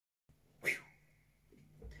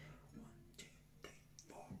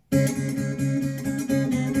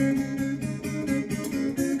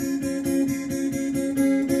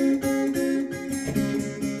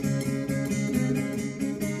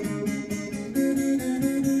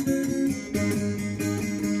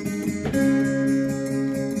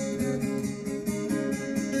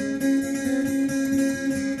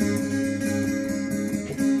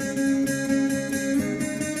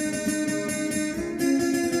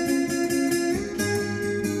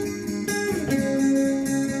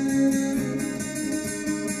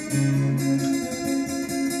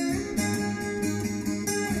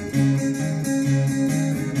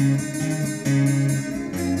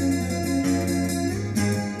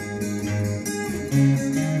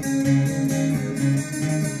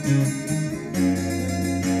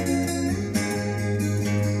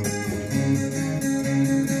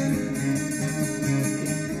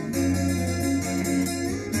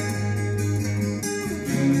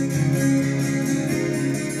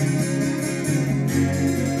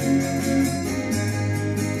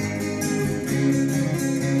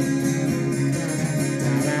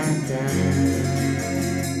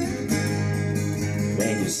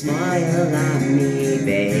smile at me,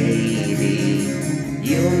 baby.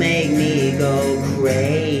 You make me go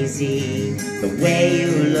crazy. The way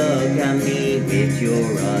you look at me with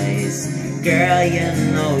your eyes, girl, you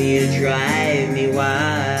know you drive me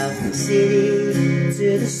wild. From city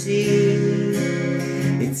to the sea,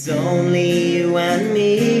 it's only you and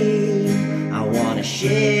me. I wanna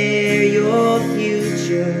share your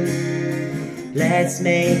future. Let's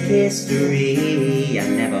make history. I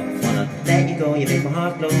never wanna let you go. You make my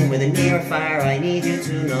heart glow. With a near fire, I need you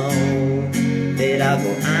to know that I'll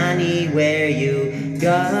go anywhere you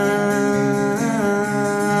go.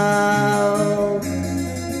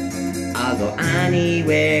 I'll go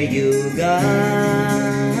anywhere you go.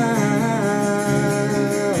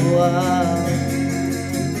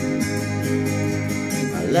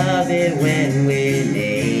 I love it when we're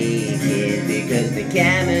naked, because the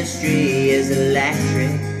chemistry is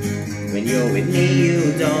electric. When you're with me,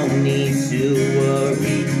 you don't need to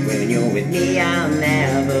worry. When you're with me, I'll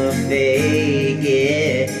never fake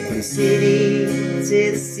it. From city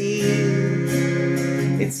to the sea,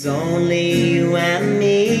 it's only you and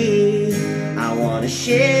me. I wanna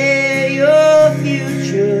share your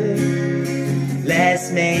future.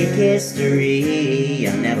 Let's make history. I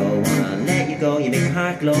never wanna let you go. You make my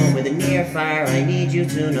heart glow. With a near fire, I need you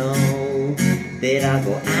to know that I'll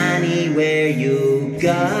go anywhere you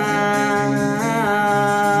go.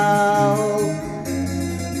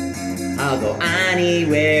 I'll go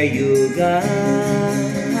anywhere you go.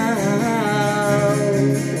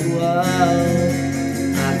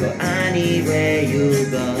 I'll go anywhere you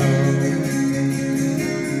go.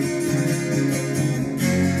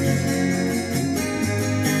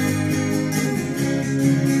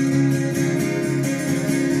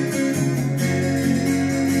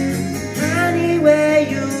 Anywhere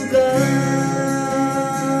you go.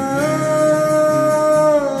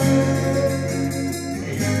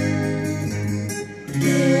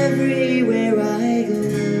 Everywhere I go.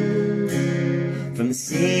 From the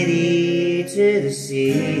city to the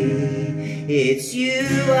sea, it's you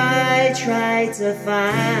I try to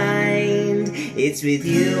find. It's with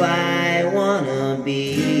you I wanna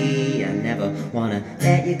be. I never wanna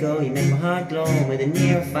let you go. You make my heart glow. With a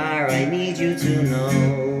near fire, I need you to know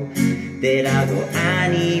that I'll go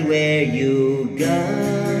anywhere you go.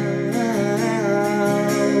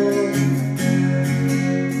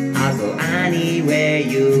 I'll go anywhere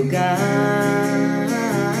you go.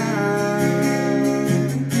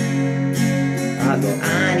 I'll go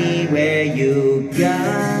anywhere you go.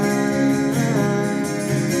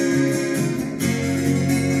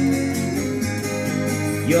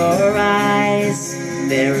 Your eyes,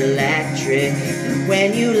 they're electric.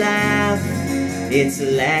 When you laugh, it's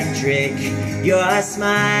electric. Your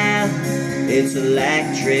smile, it's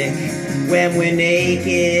electric. When we're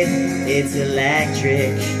naked, it's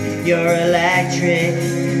electric. You're electric,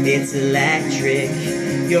 it's electric.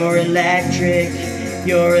 You're electric,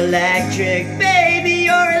 you're electric. Baby,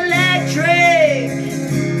 you're electric.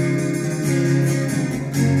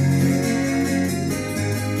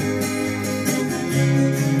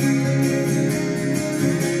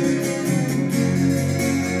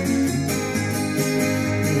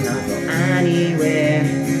 Anywhere,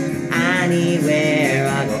 anywhere,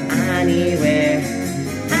 I go anywhere,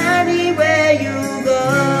 anywhere you go.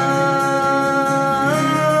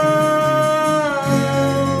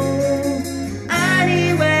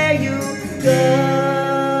 Anywhere you go.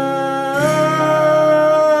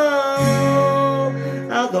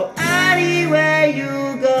 I'll go anywhere you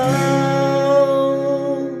go.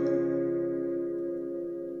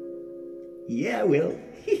 Yeah, I will.